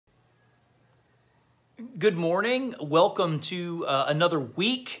Good morning. Welcome to another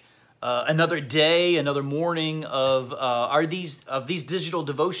week, another day, another morning of these digital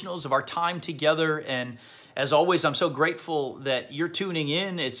devotionals, of our time together. And as always, I'm so grateful that you're tuning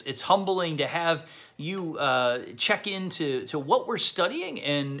in. It's humbling to have you check into what we're studying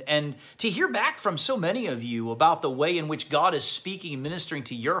and to hear back from so many of you about the way in which God is speaking and ministering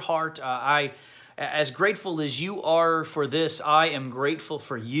to your heart. As grateful as you are for this, I am grateful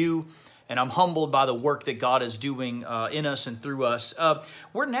for you. And I'm humbled by the work that God is doing in us and through us.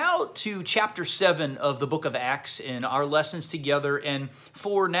 We're now to chapter 7 of the book of Acts in our lessons together. And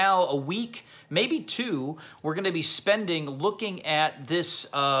for now a week, maybe two, we're going to be spending looking at this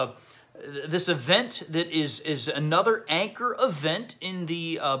this event that is another anchor event in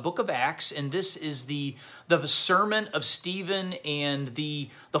the book of Acts. And this is the sermon of Stephen and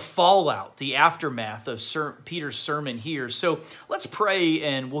the fallout, the aftermath of Peter's sermon here. So let's pray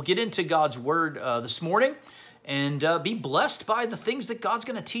and we'll get into God's word this morning and be blessed by the things that God's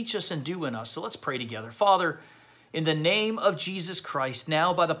going to teach us and do in us. So let's pray together. Father, in the name of Jesus Christ,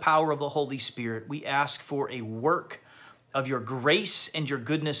 now by the power of the Holy Spirit, we ask for a work of your grace and your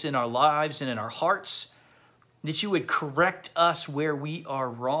goodness in our lives and in our hearts, that you would correct us where we are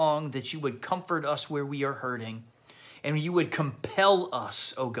wrong, that you would comfort us where we are hurting, and you would compel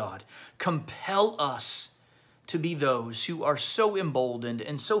us, oh God, compel us to be those who are so emboldened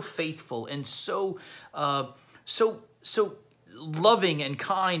and so faithful and so loving and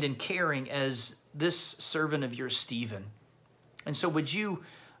kind and caring as this servant of yours, Stephen. And so would you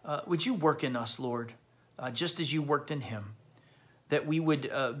work in us, Lord, just as you worked in him, that we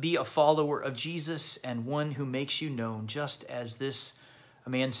would be a follower of Jesus and one who makes you known, just as this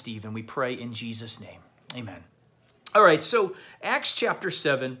man Stephen. We pray in Jesus' name. Amen. All right, so Acts chapter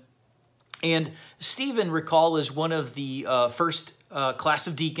 7, and Stephen, recall, is one of the first class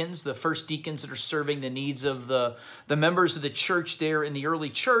of deacons, the first deacons that are serving the needs of the members of the church there in the early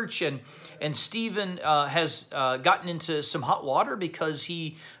church. And Stephen has gotten into some hot water because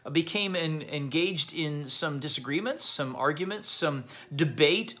he became engaged in some disagreements, some arguments, some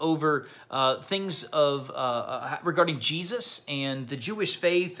debate over things regarding Jesus and the Jewish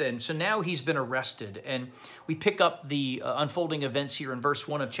faith. And so now he's been arrested. And we pick up the unfolding events here in verse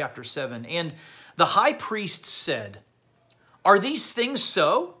 1 of chapter 7. And the high priest said, "Are these things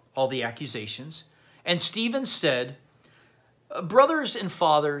so?" All the accusations. And Stephen said, "Brothers and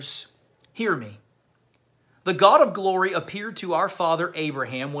fathers, hear me. The God of glory appeared to our father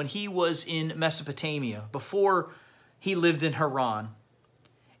Abraham when he was in Mesopotamia, before he lived in Haran.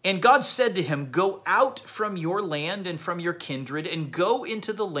 And God said to him, 'Go out from your land and from your kindred, and go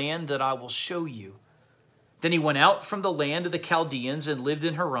into the land that I will show you.' Then he went out from the land of the Chaldeans and lived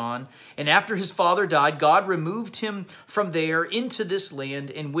in Haran. And after his father died, God removed him from there into this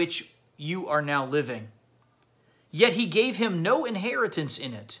land in which you are now living. Yet he gave him no inheritance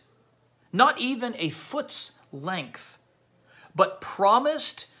in it, not even a foot's length, but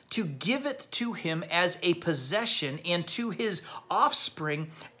promised to give it to him as a possession and to his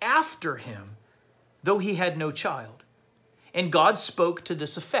offspring after him, though he had no child. And God spoke to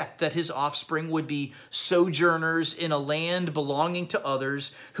this effect, that his offspring would be sojourners in a land belonging to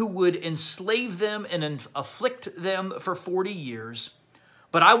others, who would enslave them and afflict them for 40 years.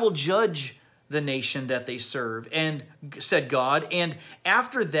 But I will judge the nation that they serve, and said God, and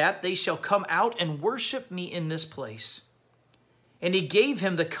after that they shall come out and worship me in this place. And he gave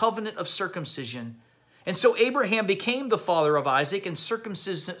him the covenant of circumcision. And so Abraham became the father of Isaac and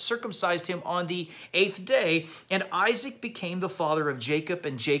circumcised him on the 8th day. And Isaac became the father of Jacob,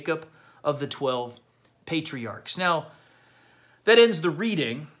 and Jacob of the 12 patriarchs." Now, that ends the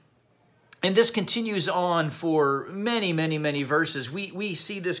reading. And this continues on for many, many, many verses. We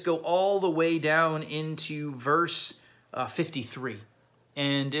see this go all the way down into verse 53.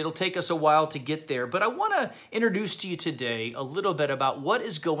 And it'll take us a while to get there. But I want to introduce to you today a little bit about what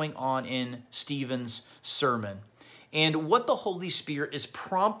is going on in Stephen's sermon and what the Holy Spirit is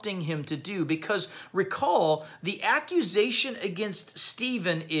prompting him to do. Because recall, the accusation against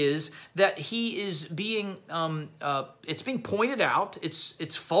Stephen is that he is being, it's being pointed out,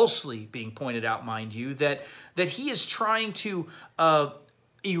 it's falsely being pointed out, mind you, that he is trying to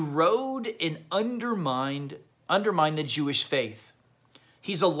erode and undermine the Jewish faith.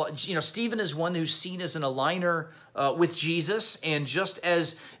 Stephen is one who's seen as an aligner with Jesus, and just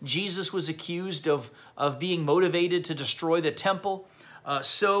as Jesus was accused of being motivated to destroy the temple,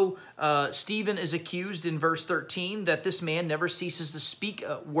 so Stephen is accused in verse 13 that this man never ceases to speak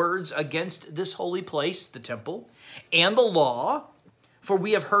words against this holy place, the temple, and the law, For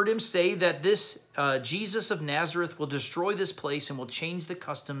we have heard him say that this Jesus of Nazareth will destroy this place and will change the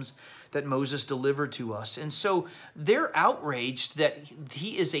customs that Moses delivered to us. And so they're outraged that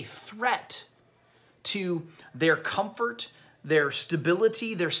he is a threat to their comfort, their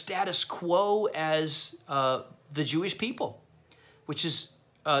stability, their status quo as the Jewish people, which is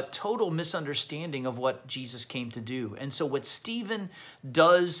a total misunderstanding of what Jesus came to do. And so what Stephen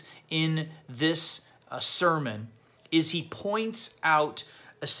does in this sermon is he points out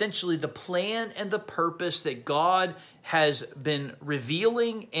essentially the plan and the purpose that God has been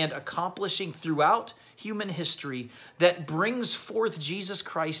revealing and accomplishing throughout human history that brings forth Jesus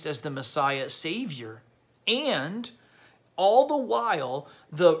Christ as the Messiah Savior. And all the while,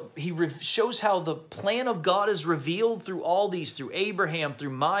 he shows how the plan of God is revealed through all these, through Abraham,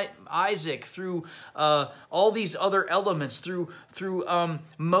 through Isaac, through all these other elements, through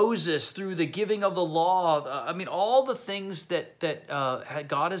Moses, through the giving of the law. I mean, all the things that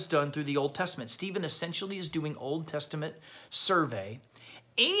God has done through the Old Testament. Stephen essentially is doing Old Testament survey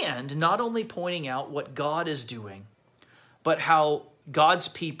and not only pointing out what God is doing, but how God's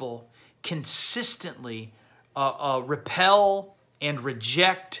people consistently repel and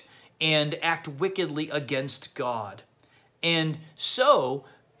reject and act wickedly against God. And so,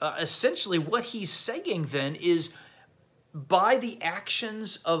 essentially what he's saying then is, by the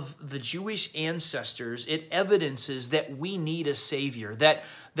actions of the Jewish ancestors, it evidences that we need a Savior,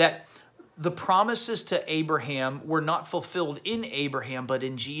 that the promises to Abraham were not fulfilled in Abraham, but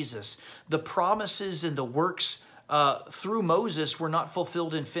in Jesus. The promises and the works through Moses were not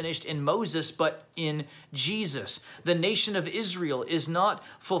fulfilled and finished in Moses, but in Jesus. The nation of Israel is not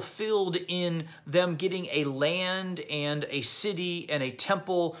fulfilled in them getting a land and a city and a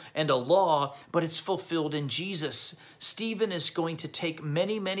temple and a law, but it's fulfilled in Jesus. Stephen is going to take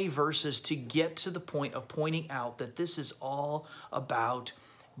many, many verses to get to the point of pointing out that this is all about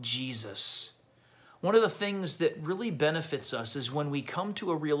Jesus. One of the things that really benefits us is when we come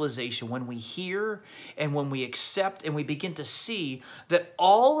to a realization, when we hear and when we accept and we begin to see that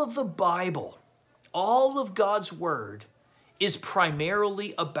all of the Bible, all of God's Word is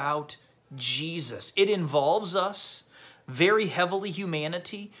primarily about Jesus. It involves us, very heavily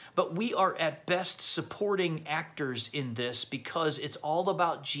humanity, but we are at best supporting actors in this because it's all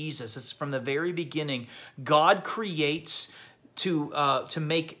about Jesus. It's from the very beginning. God creates to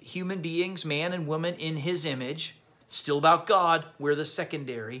make human beings, man and woman, in his image. Still about God, we're the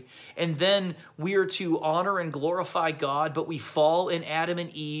secondary. And then we are to honor and glorify God, but we fall in Adam and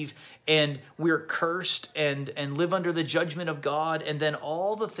Eve, and we're cursed and live under the judgment of God. And then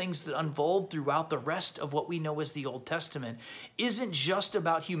all the things that unfold throughout the rest of what we know as the Old Testament isn't just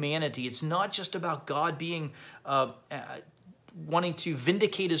about humanity. It's not just about God being wanting to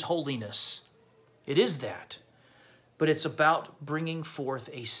vindicate his holiness. It is that. But it's about bringing forth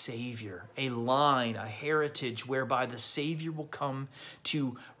a Savior, a line, a heritage whereby the Savior will come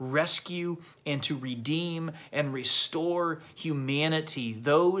to rescue and to redeem and restore humanity.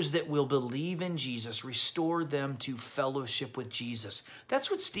 Those that will believe in Jesus, restore them to fellowship with Jesus.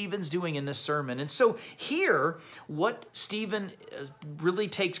 That's what Stephen's doing in this sermon. And so here, what Stephen really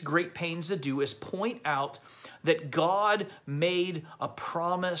takes great pains to do is point out that God made a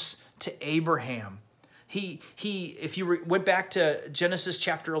promise to Abraham. If you went back to Genesis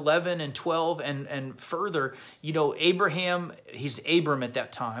chapter 11 and 12 and further, you know, Abraham, he's Abram at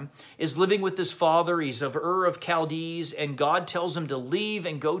that time, is living with his father. He's of Ur of Chaldees, and God tells him to leave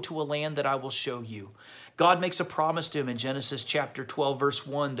and go to a land that I will show you. God makes a promise to him in Genesis chapter 12, verse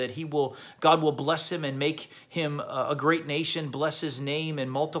 1, that God will bless him and make him a great nation, bless his name and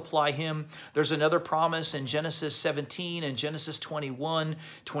multiply him. There's another promise in Genesis 17 and Genesis 21,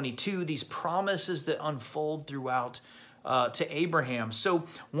 22, these promises that unfold throughout to Abraham. So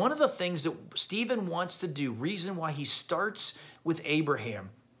one of the things that Stephen wants to do, reason why he starts with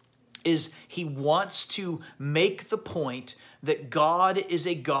Abraham, is he wants to make the point that God is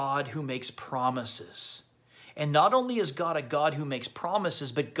a God who makes promises. And not only is God a God who makes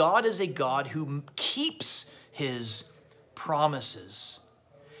promises, but God is a God who keeps his promises.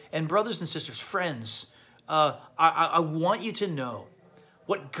 And brothers and sisters, friends, I want you to know,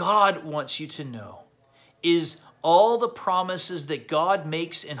 what God wants you to know is all the promises that God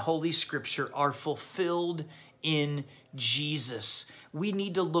makes in Holy Scripture are fulfilled in Jesus. We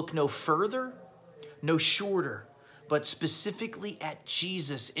need to look no further, no shorter, but specifically at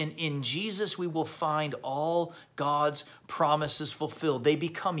Jesus. And in Jesus, we will find all God's promises fulfilled. They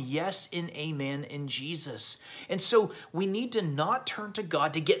become yes and amen in Jesus. And so we need to not turn to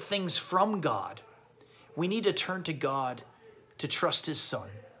God to get things from God. We need to turn to God to trust his Son.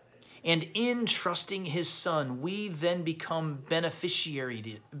 And in trusting his Son, we then become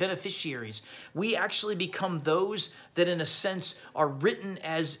beneficiaries. We actually become those that, in a sense, are written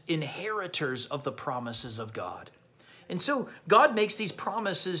as inheritors of the promises of God. And so God makes these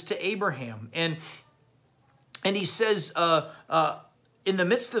promises to Abraham. And he says, in the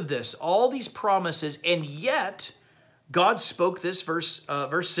midst of this, all these promises, and yet God spoke this, verse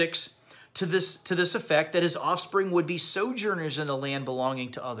 6, to this effect, that his offspring would be sojourners in a land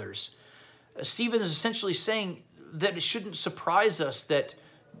belonging to others. Stephen is essentially saying that it shouldn't surprise us that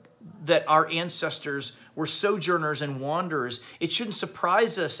our ancestors were sojourners and wanderers. It shouldn't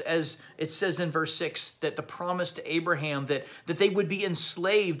surprise us, as it says in verse 6, that the promise to Abraham that they would be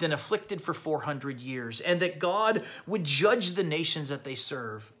enslaved and afflicted for 400 years, and that God would judge the nations that they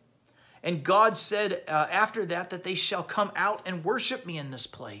serve. And God said after that they shall come out and worship me in this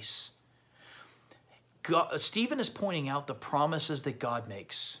place. Stephen is pointing out the promises that God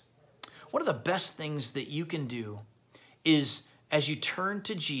makes. One of the best things that you can do is, as you turn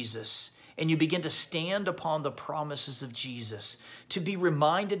to Jesus and you begin to stand upon the promises of Jesus, to be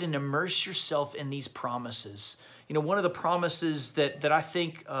reminded and immerse yourself in these promises. You know, one of the promises that I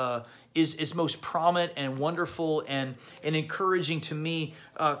think is most prominent and wonderful and encouraging to me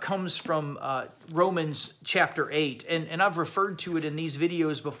comes from Romans chapter 8. And I've referred to it in these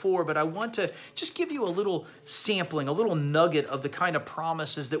videos before, but I want to just give you a little sampling, a little nugget of the kind of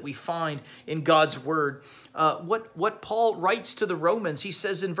promises that we find in God's Word. What Paul writes to the Romans, he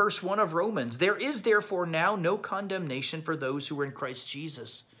says in verse 1 of Romans, "There is therefore now no condemnation for those who are in Christ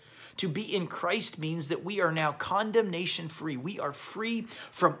Jesus." To be in Christ means that we are now condemnation free. We are free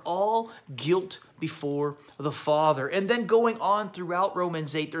from all guilt before the Father. And then going on throughout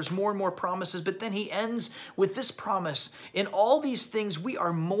Romans 8, there's more and more promises, but then he ends with this promise: "In all these things we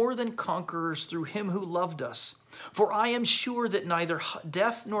are more than conquerors through him who loved us. For I am sure that neither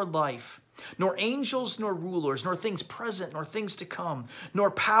death nor life, nor angels, nor rulers, nor things present, nor things to come,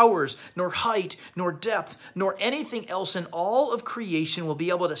 nor powers, nor height, nor depth, nor anything else in all of creation will be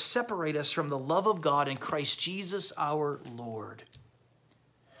able to separate us from the love of God in Christ Jesus our Lord."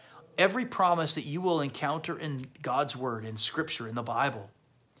 Every promise that you will encounter in God's Word, in Scripture, in the Bible,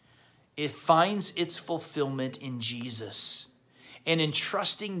 it finds its fulfillment in Jesus. And in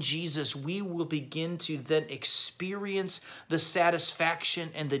trusting Jesus, we will begin to then experience the satisfaction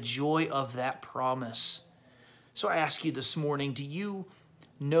and the joy of that promise. So I ask you this morning, do you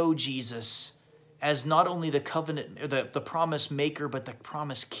know Jesus as not only the covenant, or the promise maker, but the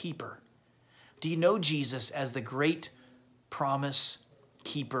promise keeper? Do you know Jesus as the great promise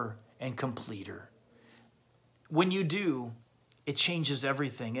keeper and completer? When you do, it changes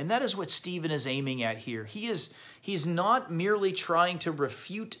everything. And that is what Stephen is aiming at here. He's not merely trying to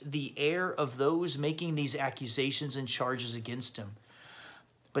refute the error of those making these accusations and charges against him.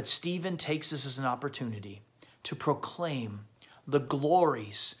 But Stephen takes this as an opportunity to proclaim the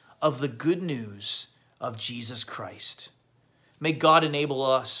glories of the good news of Jesus Christ. May God enable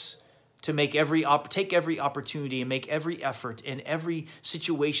us to take every opportunity and make every effort in every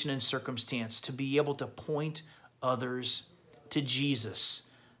situation and circumstance to be able to point others to Jesus,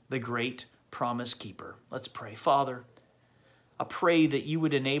 the great promise keeper. Let's pray. Father, I pray that you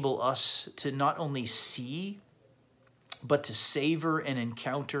would enable us to not only see, but to savor and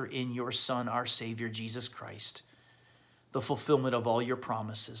encounter in your Son, our Savior, Jesus Christ, the fulfillment of all your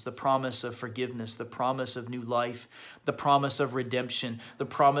promises, the promise of forgiveness, the promise of new life, the promise of redemption, the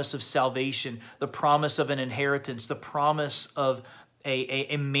promise of salvation, the promise of an inheritance, the promise of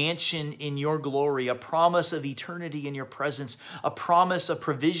a mansion in your glory, a promise of eternity in your presence, a promise of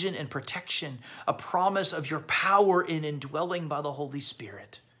provision and protection, a promise of your power in indwelling by the Holy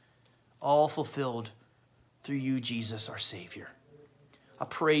Spirit, all fulfilled through you, Jesus, our Savior. I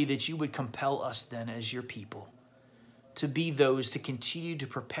pray that you would compel us then as your people to be those to continue to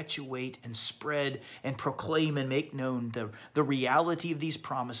perpetuate and spread and proclaim and make known the reality of these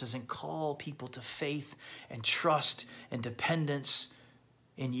promises and call people to faith and trust and dependence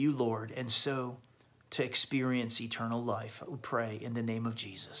in you, Lord, and so to experience eternal life. We pray in the name of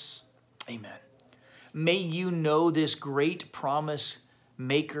Jesus. Amen. May you know this great promise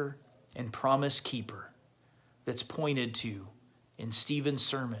maker and promise keeper that's pointed to in Stephen's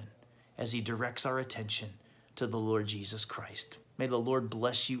sermon as he directs our attention to the Lord Jesus Christ. May the Lord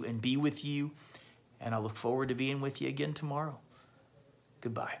bless you and be with you, and I look forward to being with you again tomorrow.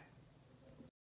 Goodbye.